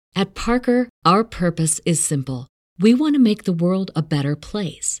At Parker, our purpose is simple. We want to make the world a better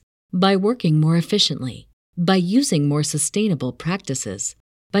place by working more efficiently, by using more sustainable practices,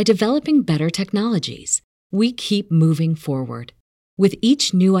 by developing better technologies. We keep moving forward. With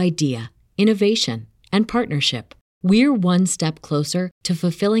each new idea, innovation, and partnership, we're one step closer to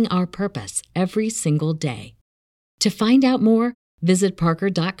fulfilling our purpose every single day. To find out more, visit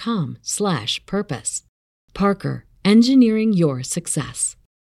parker.com/purpose. Parker, engineering your success.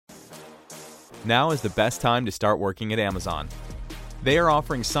 Now is the best time to start working at Amazon. They are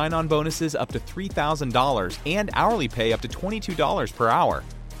offering sign-on bonuses up to $3,000 and hourly pay up to $22 per hour.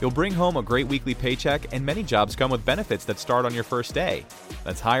 You'll bring home a great weekly paycheck, and many jobs come with benefits that start on your first day.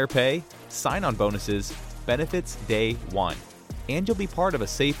 That's higher pay, sign-on bonuses, benefits day one. And you'll be part of a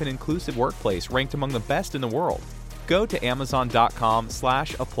safe and inclusive workplace ranked among the best in the world. Go to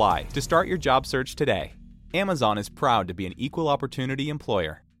amazon.com/apply to start your job search today. Amazon is proud to be an equal opportunity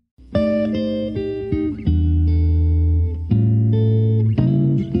employer.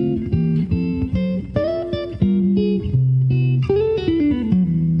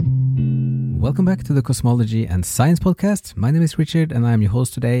 Welcome back to the Cosmology and Science Podcast. My name is Richard and I'm your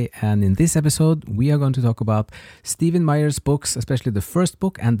host today. And in this episode, we are going to talk about Stephen Meyer's books, especially the first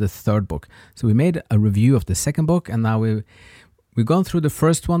book and the third book. So we made a review of the second book, and now we've gone through the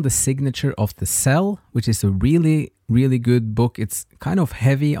first one, The Signature of the Cell, which is a really, really good book. It's kind of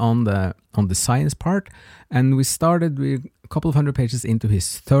heavy on the science part. And we started with a couple of hundred pages into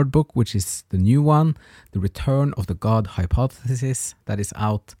his third book, which is the new one, The Return of the God Hypothesis, that is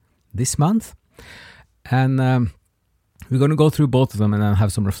out this month. And we're going to go through both of them and then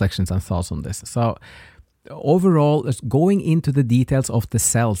have some reflections and thoughts on this. So overall, going into the details of the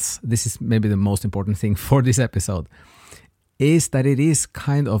cells, this is maybe the most important thing for this episode, is that it is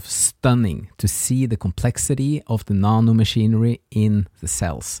kind of stunning to see the complexity of the nanomachinery in the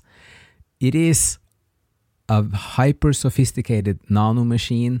cells. It is a hyper-sophisticated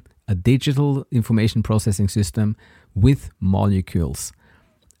nanomachine, a digital information processing system with molecules.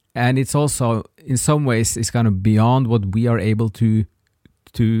 And it's also, in some ways, it's kind of beyond what we are able to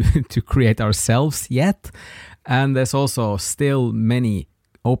create ourselves yet. And there's also still many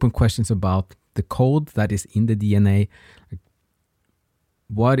open questions about the code that is in the DNA,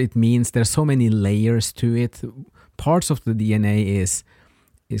 what it means. There's so many layers to it. Parts of the DNA is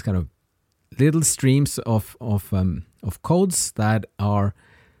kind of little streams of codes that are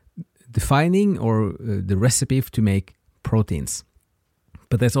defining or the recipe to make proteins.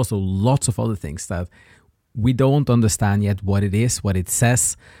 But there's also lots of other things that we don't understand yet what it is, what it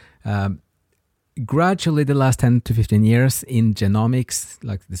says. Gradually, the last 10 to 15 years in genomics,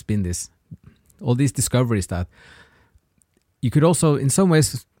 like there's been all these discoveries that you could also, in some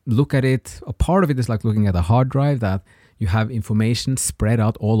ways, look at it. A part of it is like looking at a hard drive, that you have information spread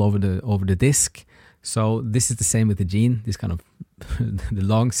out all over the disk. So this is the same with the gene, this kind of the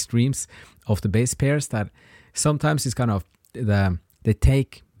long streams of the base pairs that sometimes is kind of they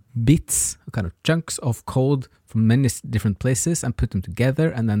take bits, kind of chunks of code from many different places and put them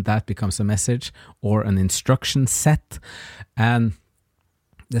together, and then that becomes a message or an instruction set. And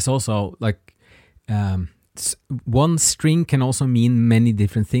there's also like one string can also mean many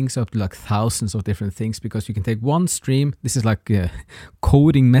different things, up to like thousands of different things, because you can take one stream. This is like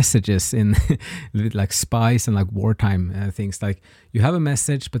coding messages in like spies and like wartime things. Like you have a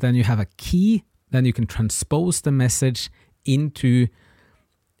message, but then you have a key, then you can transpose the message into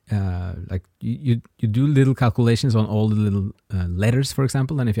like you do little calculations on all the little letters, for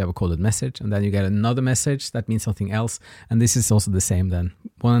example, and if you have a coded message, and then you get another message that means something else. And this is also the same then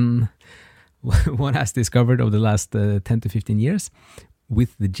one has discovered over the last 10 to 15 years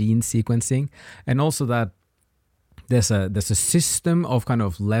with the gene sequencing. And also that there's a system of kind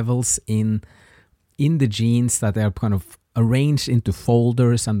of levels in the genes that they are kind of arranged into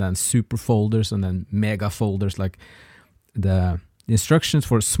folders, and then super folders, and then mega folders. Like the instructions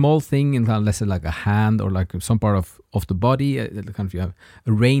for a small thing in kind of, let's say, like a hand or like some part of the body, kind of you have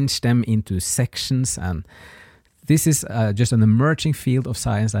arranged them into sections. And this is just an emerging field of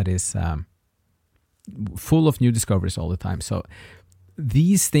science that is full of new discoveries all the time. So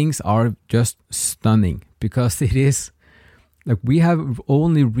these things are just stunning, because it is like we have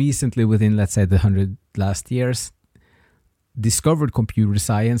only recently, within, let's say, the 100 last years, discovered computer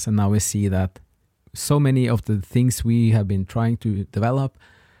science, and now we see that so many of the things we have been trying to develop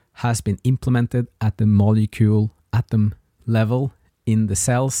has been implemented at the molecule atom level in the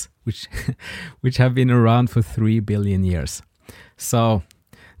cells, which have been around for 3 billion years. So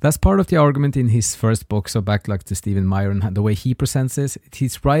that's part of the argument in his first book. So back like to Stephen Meyer and the way he presents this,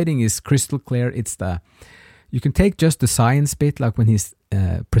 his writing is crystal clear. It's you can take just the science bit, like when he's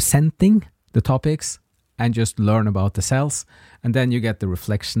presenting the topics, and just learn about the cells, and then you get the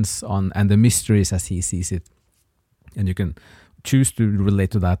reflections on and the mysteries as he sees it, and you can choose to relate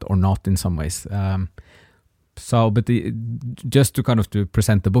to that or not in some ways. Just to kind of to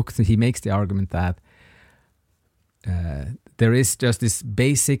present the book, he makes the argument that there is just this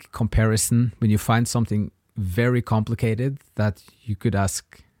basic comparison when you find something very complicated, that you could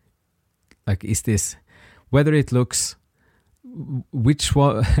ask, like, is this, whether it looks, which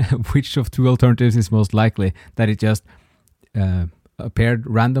of two alternatives is most likely, that it just appeared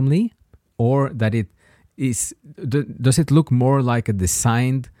randomly, or that it is, does it look more like a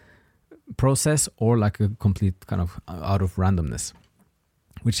designed process or like a complete kind of out of randomness,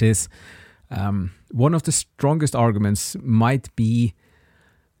 which is one of the strongest arguments might be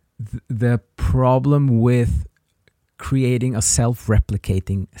the problem with creating a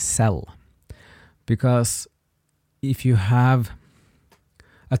self-replicating cell. Because if you have,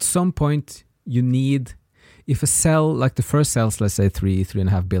 at some point you need, if a cell, like the first cells, let's say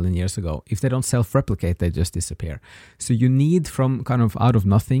 3.5 billion years ago, if they don't self-replicate, they just disappear. So you need, from kind of out of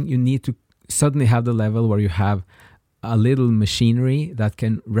nothing, you need to suddenly have the level where you have a little machinery that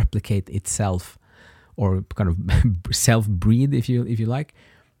can replicate itself, or kind of self-breed, if you like.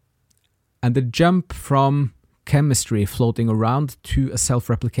 And the jump from chemistry floating around to a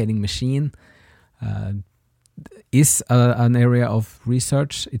self-replicating machine is an area of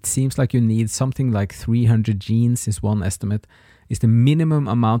research. It seems like you need something like 300 genes, is one estimate, is the minimum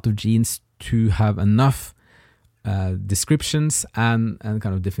amount of genes to have enough descriptions and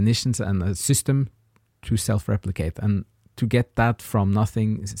kind of definitions and a system to self-replicate. And to get that from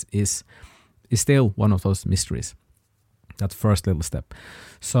nothing is still one of those mysteries. That first little step.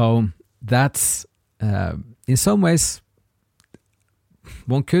 So that's in some ways,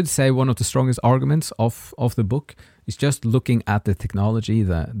 one could say one of the strongest arguments of the book is just looking at the technology,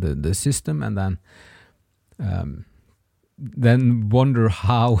 the system, and then wonder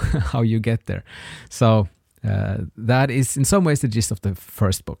how you get there. So that is in some ways the gist of the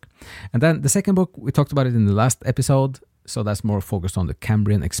first book. And then the second book, we talked about it in the last episode, so that's more focused on the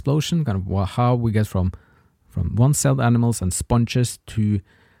Cambrian explosion, kind of how we get from one-celled animals and sponges to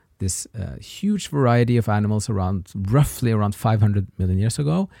this huge variety of animals roughly around 500 million years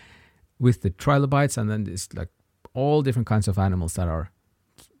ago, with the trilobites, and then this like all different kinds of animals that are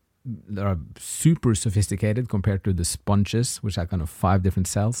super sophisticated compared to the sponges, which are kind of 5 different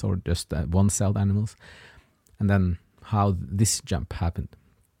cells or just one-celled animals, and then how this jump happened.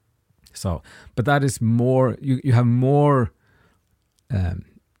 So, but that is more, you have more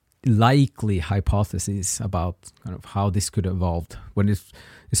likely hypotheses about kind of how this could evolve. When it's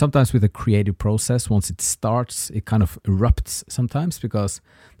sometimes with a creative process, once it starts, it kind of erupts sometimes, because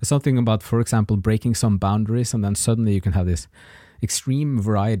there's something about, for example, breaking some boundaries, and then suddenly you can have this extreme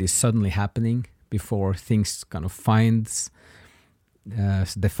variety suddenly happening before things kind of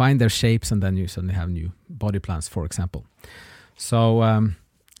they find their shapes, and then you suddenly have new body plans, for example. So,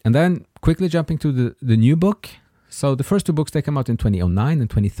 and then quickly jumping to the new book. So the first 2 books, they came out in 2009 and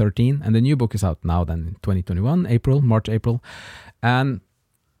 2013, and the new book is out now then in 2021, March, April. And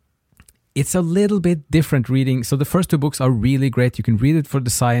it's a little bit different reading. So the first 2 books are really great. You can read it for the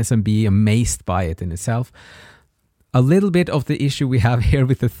science and be amazed by it in itself. A little bit of the issue we have here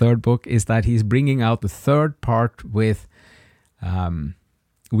with the third book is that he's bringing out the third part with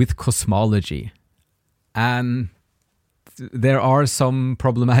cosmology. And there are some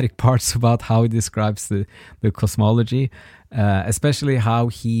problematic parts about how he describes the cosmology, especially how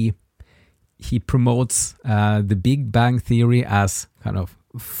he promotes the Big Bang Theory as kind of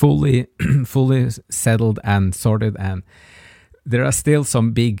fully settled and sorted, and there are still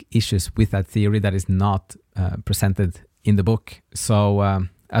some big issues with that theory that is not presented in the book. So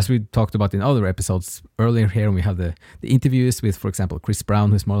as we talked about in other episodes earlier here, we have the interviews with, for example, Chris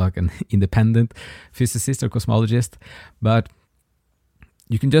Brown, who's more like an independent physicist or cosmologist. But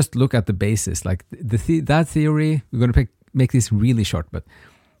you can just look at the basis. Like that theory, we're going to make this really short, but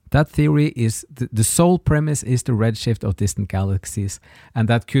that theory is, the sole premise is the redshift of distant galaxies, and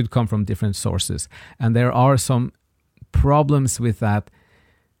that could come from different sources. And there are some problems with that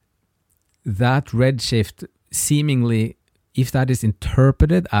redshift seemingly, if that is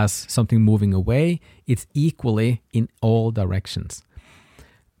interpreted as something moving away, it's equally in all directions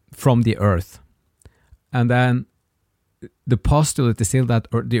from the Earth. And then the postulate is still that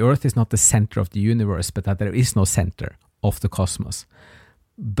the Earth is not the center of the universe, but that there is no center of the cosmos.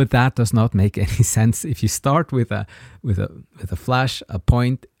 But that does not make any sense. If you start with a flash, a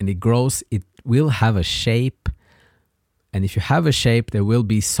point, and it grows, it will have a shape. And if you have a shape, there will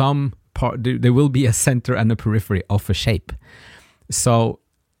be some there will be a center and a periphery of a shape. So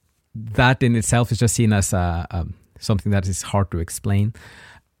that in itself is just seen as something that is hard to explain.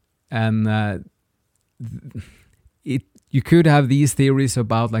 And you could have these theories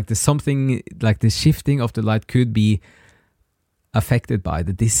about like the shifting of the light could be affected by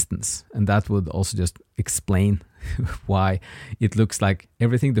the distance, and that would also just explain why it looks like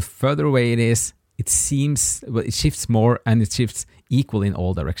everything, the further away it is, it shifts more, and it shifts equal in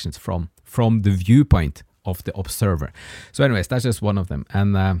all directions from the viewpoint of the observer. So anyways, that's just one of them.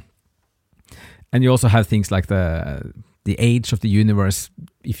 And you also have things like the age of the universe.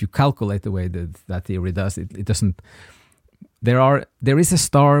 If you calculate the way that theory does, it doesn't. There is a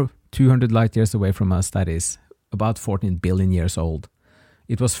star 200 light years away from us that is about 14 billion years old.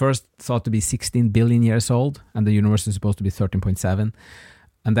 It was first thought to be 16 billion years old, and the universe is supposed to be 13.7.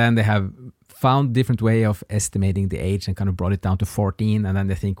 And then they have found different way of estimating the age and kind of brought it down to 14. And then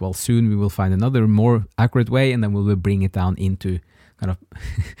they think, well, soon we will find another more accurate way, and then we will bring it down into kind of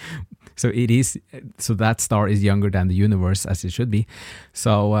so that star is younger than the universe as it should be.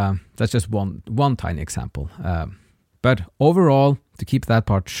 So that's just one tiny example. But overall, to keep that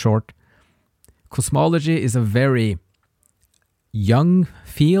part short, cosmology is a very young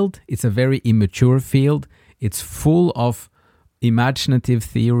field. It's a very immature field. It's full of imaginative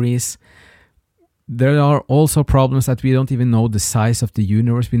theories. There are also problems that we don't even know the size of the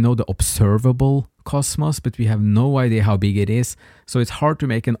universe. We know the observable cosmos, but we have no idea how big it is. So it's hard to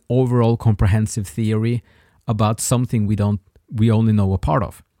make an overall comprehensive theory about something we only know a part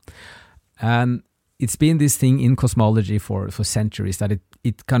of. And it's been this thing in cosmology for centuries that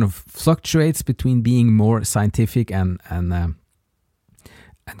it kind of fluctuates between being more scientific and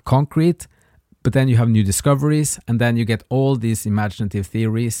concrete, but then you have new discoveries, and then you get all these imaginative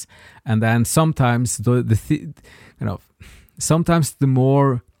theories, and then sometimes sometimes the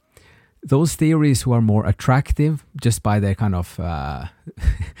more those theories who are more attractive just by their kind of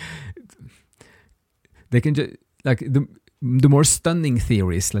they can just like the more stunning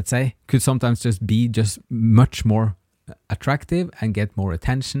theories, let's say, could sometimes just be just much more attractive and get more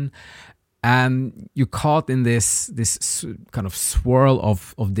attention. And you're caught in this kind of swirl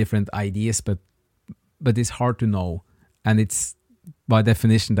of different ideas, but it's hard to know. And it's by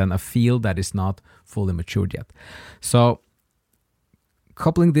definition then a field that is not fully matured yet. So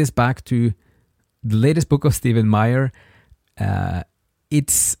coupling this back to the latest book of Stephen Meyer,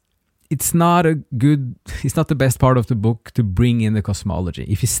 it's not the best part of the book to bring in the cosmology.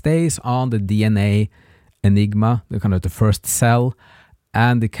 If he stays on the DNA enigma, the kind of the first cell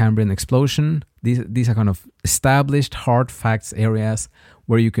and the Cambrian explosion, these are kind of established hard facts areas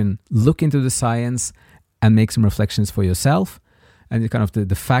where you can look into the science and make some reflections for yourself, and kind of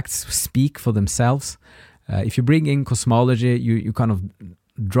the facts speak for themselves. If you bring in cosmology, you kind of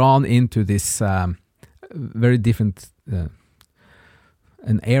drawn into this very different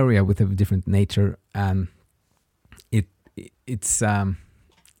an area with a different nature, and it's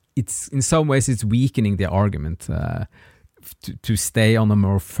in some ways it's weakening the argument to stay on a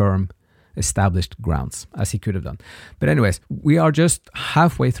more firm established grounds as he could have done. But anyways, we are just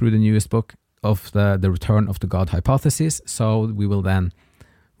halfway through the newest book of the Return of the God Hypothesis, so we will then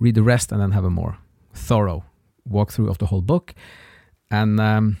read the rest and then have a more thorough walkthrough of the whole book. And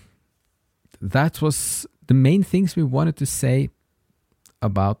that was the main things we wanted to say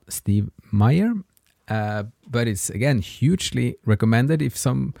about Steve Meyer, but it's again hugely recommended. If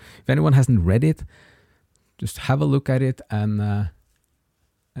anyone hasn't read it, just have a look at it and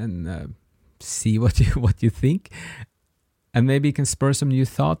see what you think, and maybe you can spur some new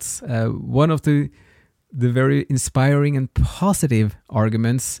thoughts. One of the very inspiring and positive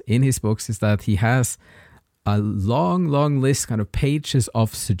arguments in his books is that he has a long list, kind of pages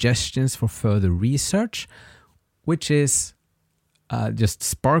of suggestions for further research, which is just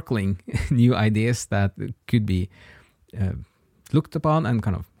sparkling new ideas that could be looked upon and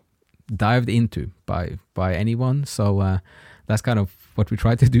kind of dived into by anyone. So that's kind of what we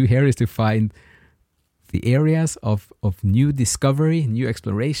try to do here, is to find the areas of new discovery, new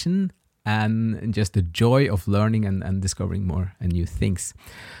exploration, and just the joy of learning and discovering more and new things.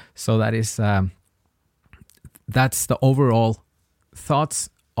 So that is that's the overall thoughts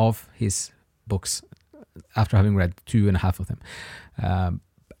of his books after having read 2.5 of them.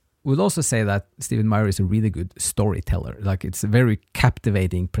 We'll also say that Stephen Meyer is a really good storyteller. Like, it's a very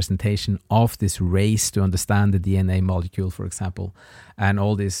captivating presentation of this race to understand the DNA molecule, for example, and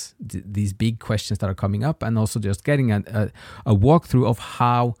all these big questions that are coming up, and also just getting a walkthrough of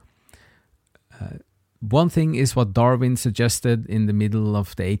how one thing is what Darwin suggested in the middle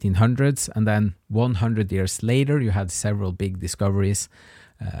of the 1800s, and then 100 years later you had several big discoveries.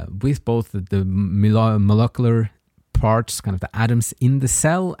 with both the molecular parts, kind of the atoms in the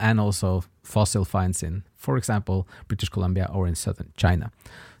cell, and also fossil finds in, for example, British Columbia or in southern China.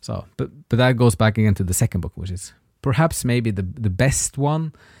 So, but that goes back again to the second book, which is perhaps maybe the best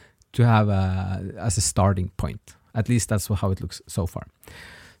one to have as a starting point. At least that's how it looks so far.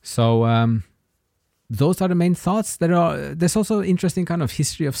 So those are the main thoughts. There's also interesting kind of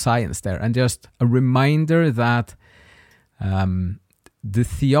history of science there, and just a reminder that the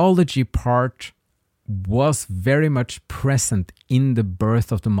theology part was very much present in the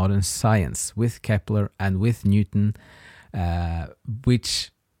birth of the modern science with Kepler and with Newton, where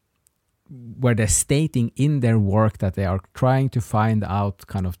they're stating in their work that they are trying to find out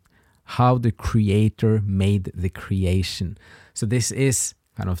kind of how the creator made the creation. So this is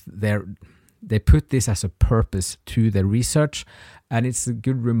kind of they put this as a purpose to their research, and it's a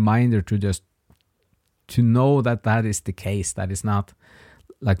good reminder to know that is the case. That is not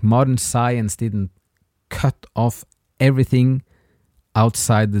like modern science didn't cut off everything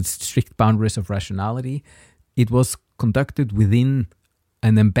outside the strict boundaries of rationality. It was conducted within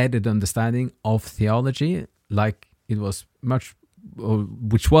an embedded understanding of theology, like it was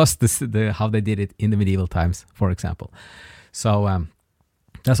which was how they did it in the medieval times, for example. So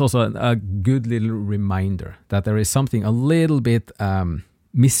that's also a good little reminder that there is something a little bit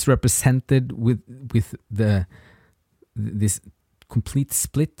misrepresented with this complete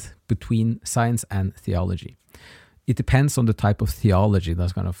split between science and theology. It depends on the type of theology.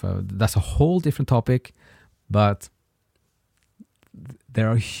 That's a whole different topic, but there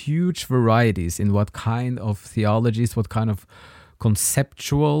are huge varieties in what kind of theologies, what kind of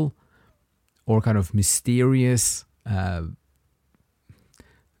conceptual or kind of mysterious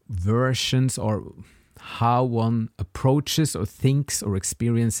versions, or how one approaches or thinks or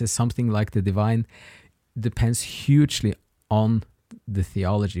experiences something like the divine depends hugely on the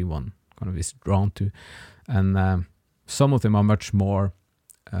theology one kind of is drawn to. And some of them are much more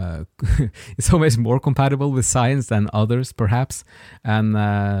it's always more compatible with science than others, perhaps. And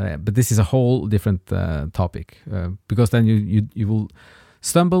but this is a whole different topic, because then you will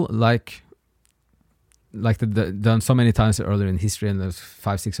stumble like done so many times earlier in history, and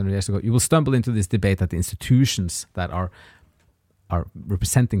 500-600 years ago. You will stumble into this debate that the institutions that are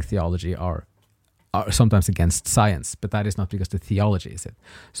representing theology are sometimes against science, but that is not because the theology is it.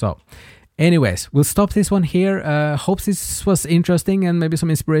 So anyways, we'll stop this one here. Hope this was interesting and maybe some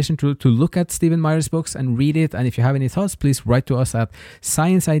inspiration to look at Stephen Meyer's books and read it. And if you have any thoughts, please write to us at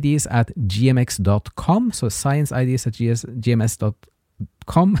scienceideas@gmx.com. So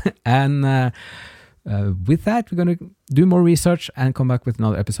scienceideas@gms.com. And with that, we're going to do more research and come back with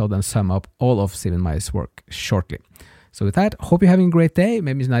another episode and sum up all of Stephen Meyer's work shortly. So with that, hope you're having a great day.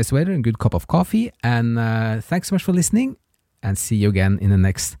 Maybe it's nice weather and a good cup of coffee. And thanks so much for listening, and see you again in the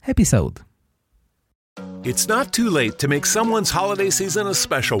next episode. It's not too late to make someone's holiday season a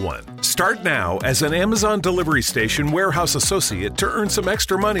special one. Start now as an Amazon Delivery Station warehouse associate to earn some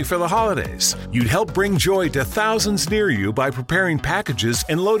extra money for the holidays. You'd help bring joy to thousands near you by preparing packages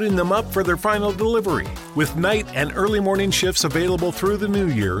and loading them up for their final delivery. With night and early morning shifts available through the new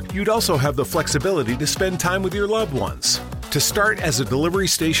year, you'd also have the flexibility to spend time with your loved ones. To start as a Delivery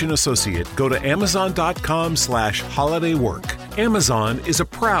Station associate, go to amazon.com/holidaywork. Amazon is a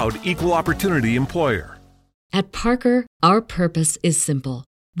proud equal opportunity employer. At Parker, our purpose is simple.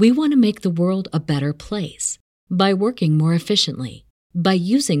 We want to make the world a better place by working more efficiently, by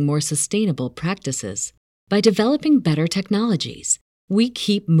using more sustainable practices, by developing better technologies. We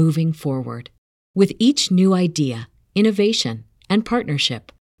keep moving forward. With each new idea, innovation, and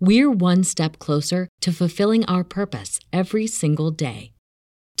partnership, we're one step closer to fulfilling our purpose every single day.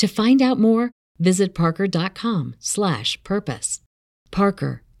 To find out more, visit parker.com/purpose.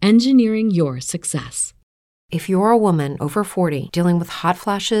 Parker, engineering your success. If you're a woman over 40 dealing with hot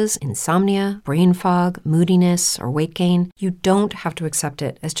flashes, insomnia, brain fog, moodiness, or weight gain, you don't have to accept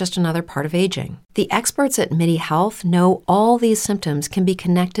it as just another part of aging. The experts at MIDI Health know all these symptoms can be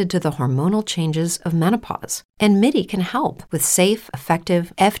connected to the hormonal changes of menopause. And MIDI can help with safe,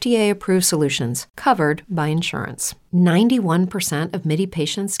 effective, FDA-approved solutions covered by insurance. 91% of MIDI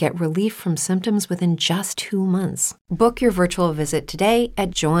patients get relief from symptoms within just 2 months. Book your virtual visit today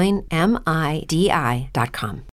at joinmidi.com.